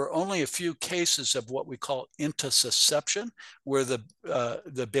 There were only a few cases of what we call intussusception, where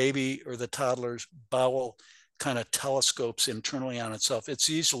the baby or the toddler's bowel kind of telescopes internally on itself. It's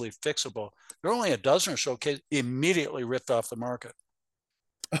easily fixable. There are only a dozen or so cases immediately ripped off the market.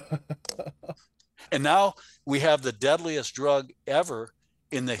 And now we have the deadliest drug ever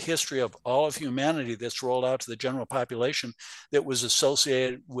in the history of all of humanity that's rolled out to the general population that was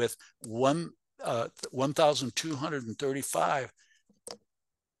associated with 1,235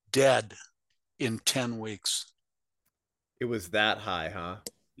 dead in 10 weeks. It was that high, huh?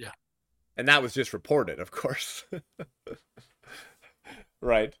 Yeah. And that was just reported, of course.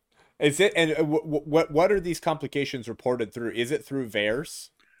 Right. Is it, and what are these complications reported through? Is it through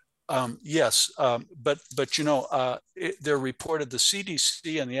VAERS? Yes, but they're reported, the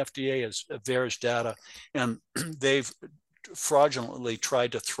CDC and the FDA as VAERS data, and they've fraudulently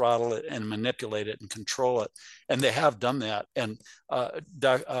tried to throttle it and manipulate it and control it, and they have done that. And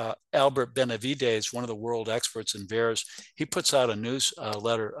Albert Benavides, one of the world experts in VAERS, he puts out a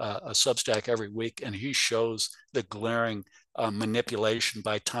newsletter, a Substack every week, and he shows the glaring manipulation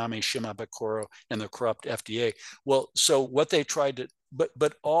by Tommy Shimabukuro and the corrupt FDA. Well, so what they tried to,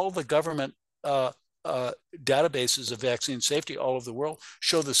 but all the government databases of vaccine safety all over the world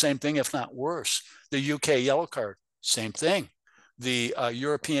show the same thing, if not worse. The UK yellow card, same thing. The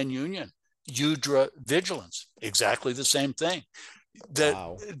European Union, UDRA vigilance, exactly the same thing. The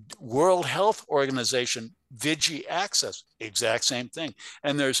Wow. World Health Organization, Vigi Access, exact same thing.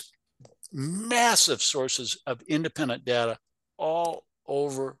 And there's massive sources of independent data all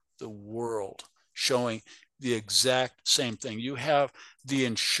over the world showing the exact same thing. You have the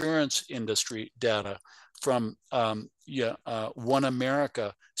insurance industry data from One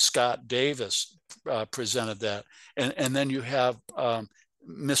America. Scott Davis presented that, and then you have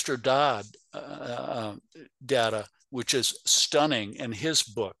Mr. Dodd data, which is stunning, and his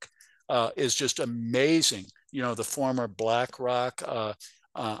book is just amazing. The former BlackRock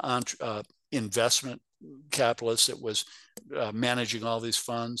investment capitalist that was managing all these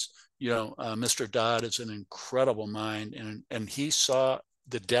funds. Mr. Dodd is an incredible mind, and he saw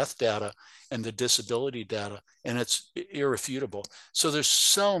the death data and the disability data, and it's irrefutable. So there's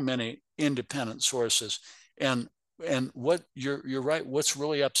so many independent sources, and and what you're right. What's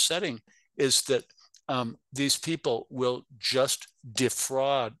really upsetting is that these people will just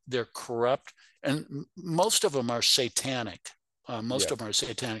defraud. They're corrupt, and most of them are satanic. Most Yeah. of them are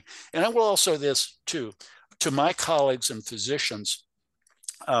satanic. And I will also this too to my colleagues and physicians.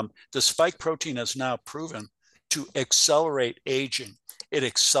 The spike protein is now proven to accelerate aging. It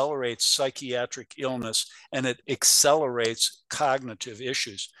accelerates psychiatric illness and it accelerates cognitive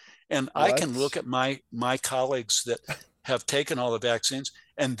issues. And I can look What? at my colleagues that have taken all the vaccines,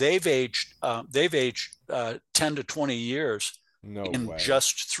 and they've aged 10 to 20 years No in way.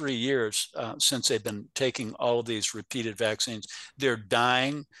 just 3 years since they've been taking all of these repeated vaccines. They're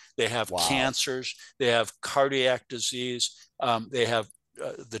dying. They have Wow. cancers. They have cardiac disease. They have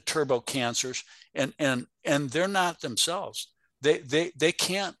the turbo cancers, and they're not themselves. They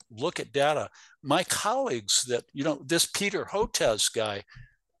can't look at data. My colleagues that this Peter Hotez guy,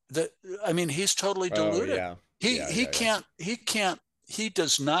 that I mean, he's totally Oh deluded. yeah. He Yeah, he yeah, yeah. can't he can't he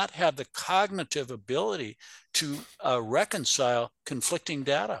does not have the cognitive ability to reconcile conflicting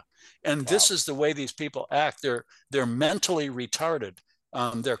data. And this Wow. is the way these people act. They're mentally retarded.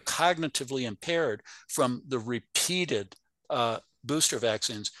 They're cognitively impaired from the repeated booster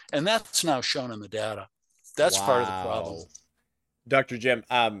vaccines, and that's now shown in the data. That's part of the problem. Wow. Dr. Jim,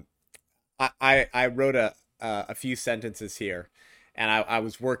 I wrote a few sentences here, and I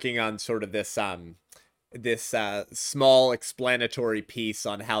was working on sort of this small explanatory piece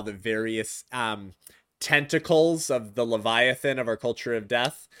on how the various tentacles of the Leviathan of our culture of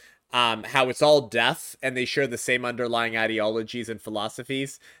death, how it's all death and they share the same underlying ideologies and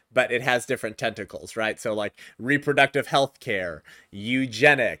philosophies, but it has different tentacles, right? So, like reproductive health care,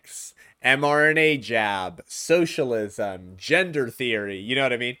 eugenics, mRNA jab, socialism, gender theory, you know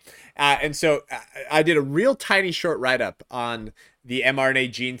what I mean? And so I did a real tiny short write up on the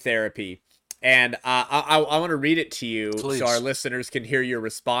mRNA gene therapy, and I want to read it to you so our Please. listeners can hear your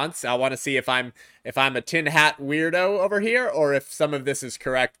response. I want to see if I'm a tin hat weirdo over here or if some of this is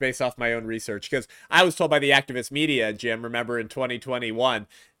correct based off my own research. Because I was told by the activist media, Jim, remember in 2021,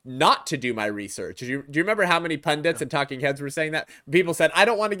 not to do my research. Do you remember how many pundits and talking heads were saying that? People said, I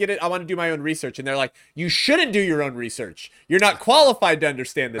don't want to get it. I want to do my own research. And they're like, you shouldn't do your own research. You're not qualified to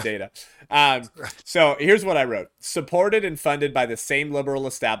understand the data. Um, so here's what I wrote: supported and funded by the same liberal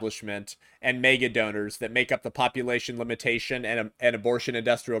establishment and mega donors that make up the population limitation and abortion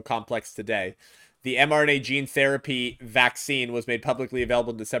industrial complex today. The mRNA gene therapy vaccine was made publicly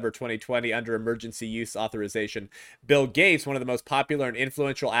available in December 2020 under emergency use authorization. Bill Gates, one of the most popular and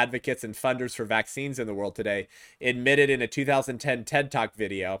influential advocates and funders for vaccines in the world today, admitted in a 2010 TED Talk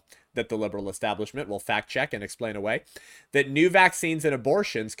video that the liberal establishment will fact check and explain away that new vaccines and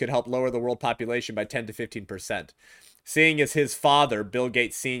abortions could help lower the world population by 10 to 15%. Seeing as his father, Bill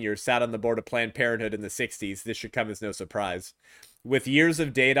Gates Sr., sat on the board of Planned Parenthood in the 60s, this should come as no surprise. With years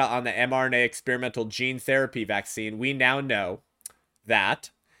of data on the mRNA experimental gene therapy vaccine, we now know that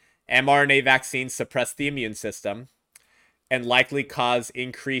mRNA vaccines suppress the immune system and likely cause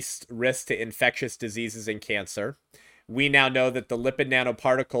increased risk to infectious diseases and cancer. We now know that the lipid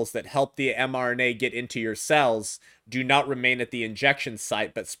nanoparticles that help the mRNA get into your cells do not remain at the injection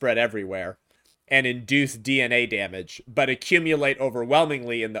site but spread everywhere and induce DNA damage, but accumulate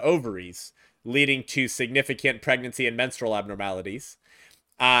overwhelmingly in the ovaries, leading to significant pregnancy and menstrual abnormalities.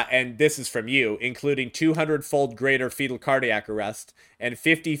 And this is from you, including 200-fold greater fetal cardiac arrest and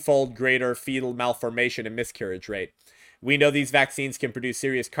 50-fold greater fetal malformation and miscarriage rate. We know these vaccines can produce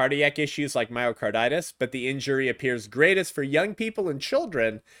serious cardiac issues like myocarditis, but the injury appears greatest for young people and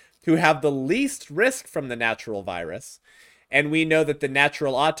children who have the least risk from the natural virus. And we know that the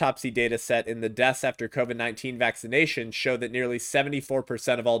natural autopsy data set in the deaths after COVID-19 vaccination show that nearly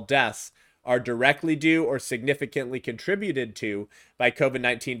 74% of all deaths are directly due or significantly contributed to by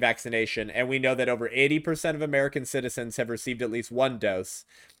COVID-19 vaccination. And we know that over 80% of American citizens have received at least one dose,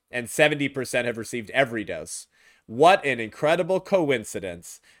 and 70% have received every dose. What an incredible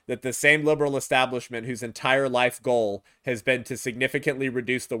coincidence that the same liberal establishment whose entire life goal has been to significantly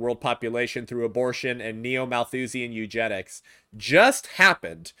reduce the world population through abortion and neo-Malthusian eugenics just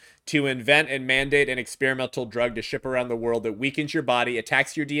happened to invent and mandate an experimental drug to ship around the world that weakens your body,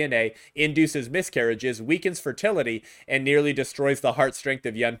 attacks your DNA, induces miscarriages, weakens fertility, and nearly destroys the heart strength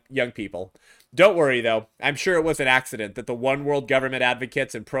of young people. Don't worry, though. I'm sure it was an accident that the one world government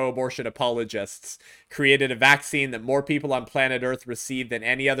advocates and pro abortion apologists created a vaccine that more people on planet Earth received than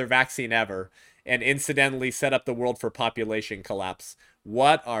any other vaccine ever, and incidentally set up the world for population collapse.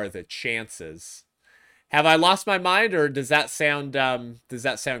 What are the chances? Have I lost my mind, or does that sound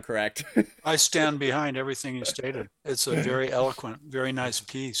correct? I stand behind everything you stated. It's a very eloquent, very nice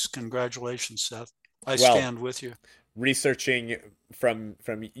piece. Congratulations, Seth. I Well, stand with you. researching from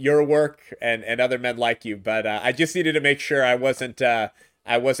your work and other men like you, but I just needed to make sure I wasn't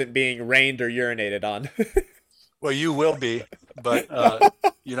being rained or urinated on. Well, you will be, but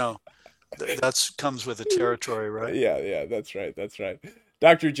you know, that's comes with the territory, right? Yeah, that's right. That's right.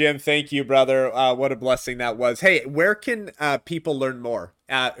 Dr. Jim, thank you, brother. What a blessing that was. Hey, where can people learn more?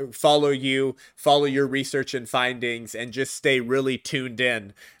 Follow you, follow your research and findings, and just stay really tuned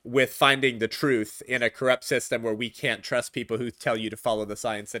in with finding the truth in a corrupt system where we can't trust people who tell you to follow the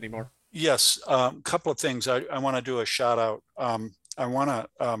science anymore. Yes, a couple of things. I want to do a shout out. I want to,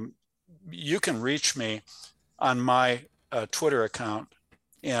 you can reach me on my Twitter account,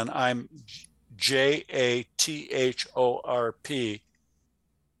 and I'm JATHORP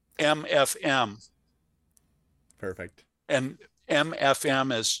MFM. Perfect. And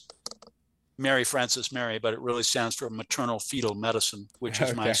MFM is Mary Frances Mary, but it really stands for maternal fetal medicine, which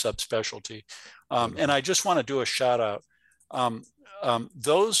is my Okay. subspecialty. And Beautiful. I just want to do a shout out. Um,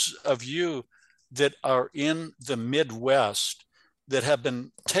 those of you that are in the Midwest that have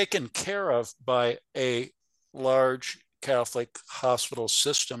been taken care of by a large Catholic hospital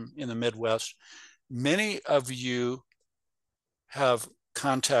system in the Midwest, many of you have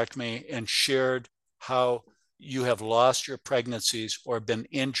contacted me and shared how you have lost your pregnancies or been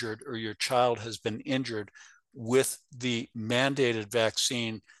injured or your child has been injured with the mandated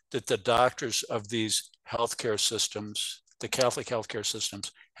vaccine that the doctors of these healthcare systems, the Catholic healthcare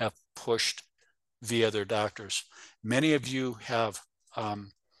systems, have pushed via their doctors. Many of you have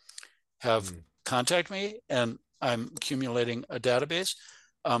Mm. contacted me, and I'm accumulating a database.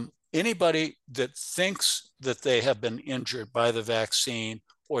 Anybody that thinks that they have been injured by the vaccine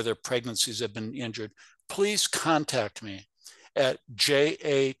or their pregnancies have been injured, please contact me at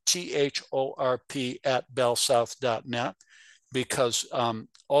jathorp@bellsouth.net, because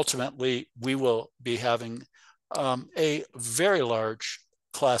ultimately we will be having a very large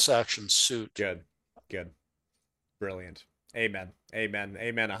class action suit. Good. Good. Brilliant. Amen. Amen.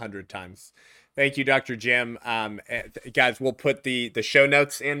 Amen 100 times. Thank you, Dr. Jim. Guys, we'll put the show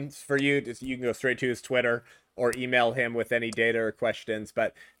notes in for you. Just, you can go straight to his Twitter or email him with any data or questions.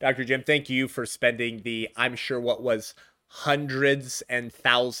 But Dr. Jim, thank you for spending the, I'm sure what was hundreds and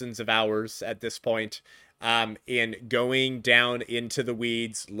thousands of hours at this point, in going down into the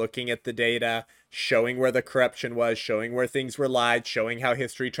weeds, looking at the data, showing where the corruption was, showing where things were lied, showing how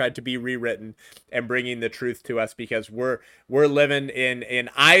history tried to be rewritten, and bringing the truth to us, because we're living in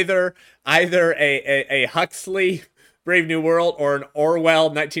either a Huxley Brave New World or an Orwell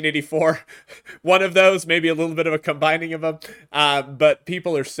 1984. One of those, maybe a little bit of a combining of them. But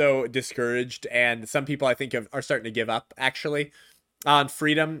people are so discouraged, and some people I think are starting to give up actually on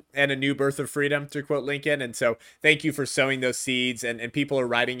freedom and a new birth of freedom, to quote Lincoln. And so thank you for sowing those seeds, and people are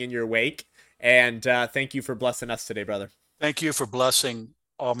riding in your wake. And thank you for blessing us today, brother. Thank you for blessing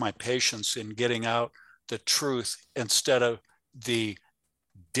all my patients in getting out the truth instead of the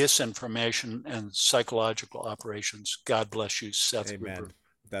disinformation and psychological operations. God bless you, Seth Gruber. Amen.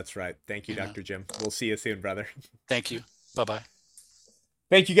 That's right. Thank you, Amen. Dr. Jim. We'll see you soon, brother. Thank you. Bye bye.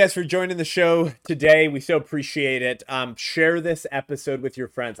 Thank you guys for joining the show today. We so appreciate it. Share this episode with your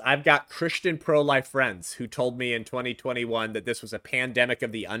friends. I've got Christian pro-life friends who told me in 2021 that this was a pandemic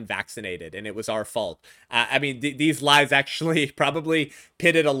of the unvaccinated and it was our fault. I mean, these lies actually probably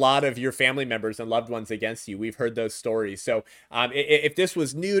pitted a lot of your family members and loved ones against you. We've heard those stories. So if this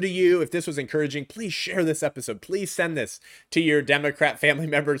was new to you, if this was encouraging, please share this episode. Please send this to your Democrat family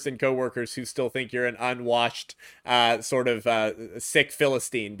members and coworkers who still think you're an unwashed, sort of sick Philistine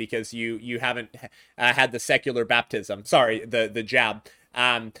because you haven't had the secular baptism. Sorry, the jab.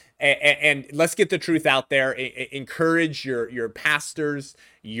 And let's get the truth out there. Encourage your pastors,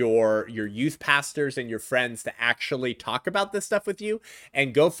 your youth pastors, and your friends to actually talk about this stuff with you.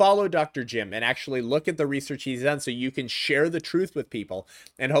 And go follow Dr. Jim and actually look at the research he's done, so you can share the truth with people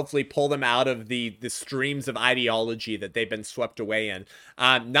and hopefully pull them out of the streams of ideology that they've been swept away in.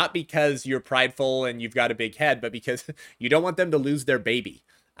 Not because you're prideful and you've got a big head, but because you don't want them to lose their baby.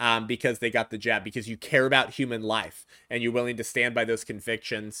 Because they got the jab, because you care about human life and you're willing to stand by those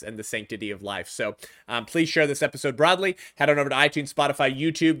convictions and the sanctity of life. So please share this episode broadly. Head on over to iTunes, Spotify,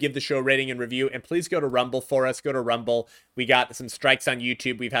 YouTube, give the show a rating and review, and please go to Rumble for us. Go to Rumble. We got some strikes on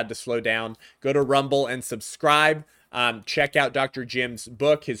YouTube we've had to slow down. Go to Rumble and subscribe. check out Dr. Jim's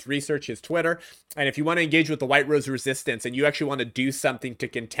book, his research, his Twitter. And if you want to engage with the White Rose Resistance and you actually want to do something to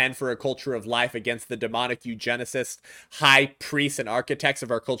contend for a culture of life against the demonic eugenicists, high priests, and architects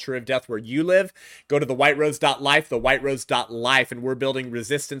of our culture of death where you live, go to thewhiterose.life, thewhiterose.life, and we're building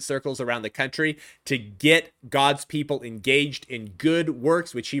resistance circles around the country to get God's people engaged in good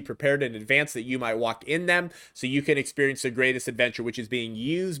works, which he prepared in advance that you might walk in them so you can experience the greatest adventure, which is being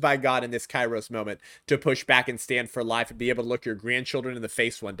used by God in this Kairos moment to push back and stand for life and be able to look your grandchildren in the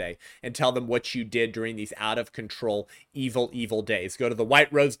face one day and tell them what you did during these out of control, evil days. Go to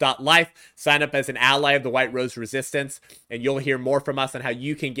thewhiterose.life, sign up as an ally of the White Rose Resistance, and you'll hear more from us on how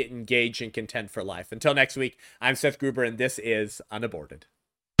you can get engaged and contend for life. Until next week, I'm Seth Gruber, and this is Unaborted.